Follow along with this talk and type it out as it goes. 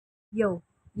Yo,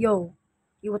 yo,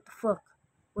 yo, what the fuck?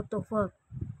 What the fuck?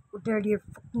 What did they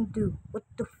fucking do? What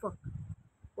the fuck?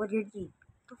 What did they?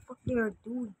 What the fuck they are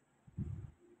doing?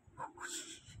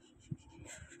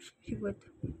 What?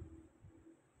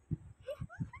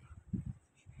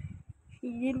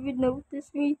 He didn't even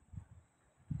notice me.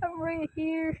 I'm right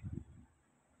here,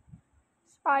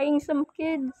 spying some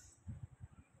kids.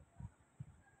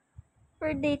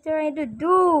 What are they trying to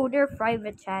do? They're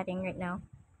private chatting right now.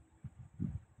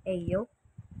 Hey yo,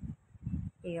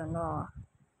 hey yo, no,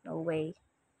 no way,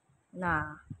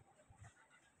 nah,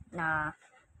 nah.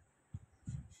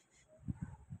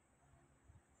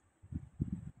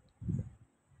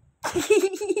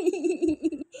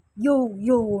 Yo,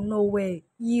 yo, no way.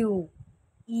 Ew,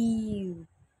 ew,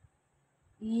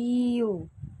 ew.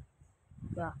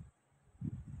 Yeah.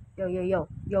 Yo, yo, yo,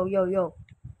 yo, yo, yo.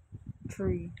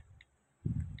 Tree.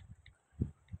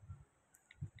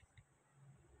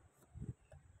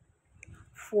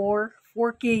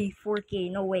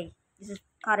 4K. No way. This is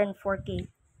current 4K.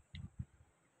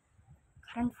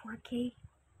 Current 4K.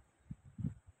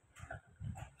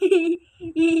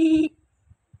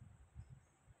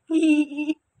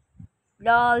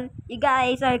 Lol. You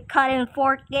guys are current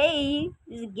 4K.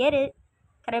 Just get it.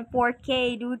 Current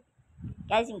 4K, dude.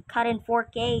 Guys in current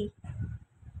 4K.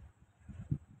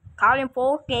 Current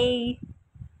 4K.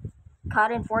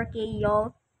 Current 4K,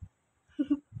 y'all.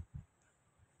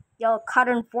 Yo,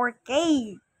 current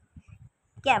 4K.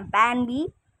 Can't ban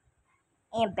me.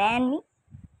 Ain't ban me.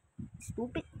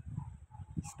 Stupid.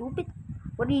 Stupid.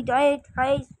 What are you doing,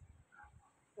 guys?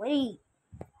 What are you?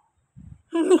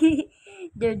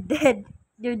 They're dead.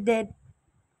 They're dead.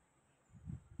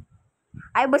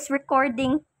 I was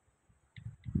recording.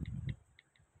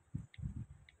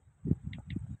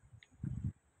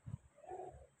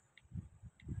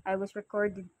 I was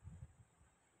recorded.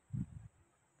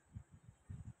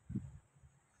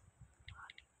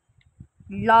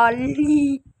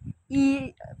 Lolly.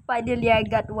 Finally, I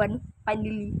got one.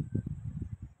 Finally.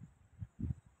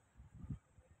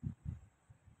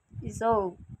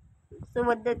 So, so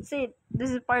what? That's it.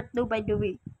 This is part two, by the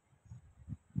way.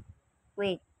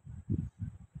 Wait.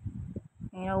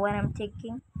 You know what I'm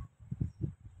thinking?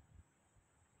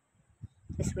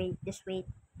 Just wait. Just wait.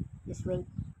 Just wait.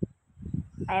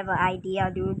 I have an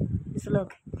idea, dude. Just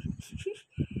look.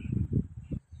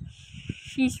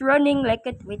 She's running like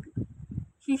a wait.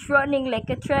 She's running like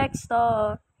a track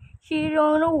star. She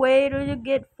don't know where to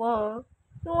get far.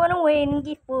 You wanna wait and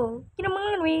get full. Get a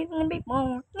man wait and be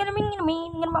more. Get a man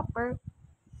and a bumper.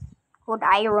 Good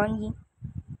irony.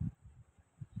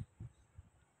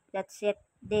 That's it.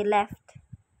 They left.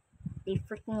 They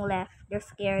freaking left. They're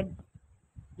scared.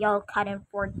 Y'all cut in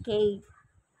 4K.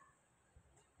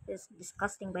 It's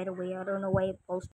disgusting, by the way. I don't know why I posted.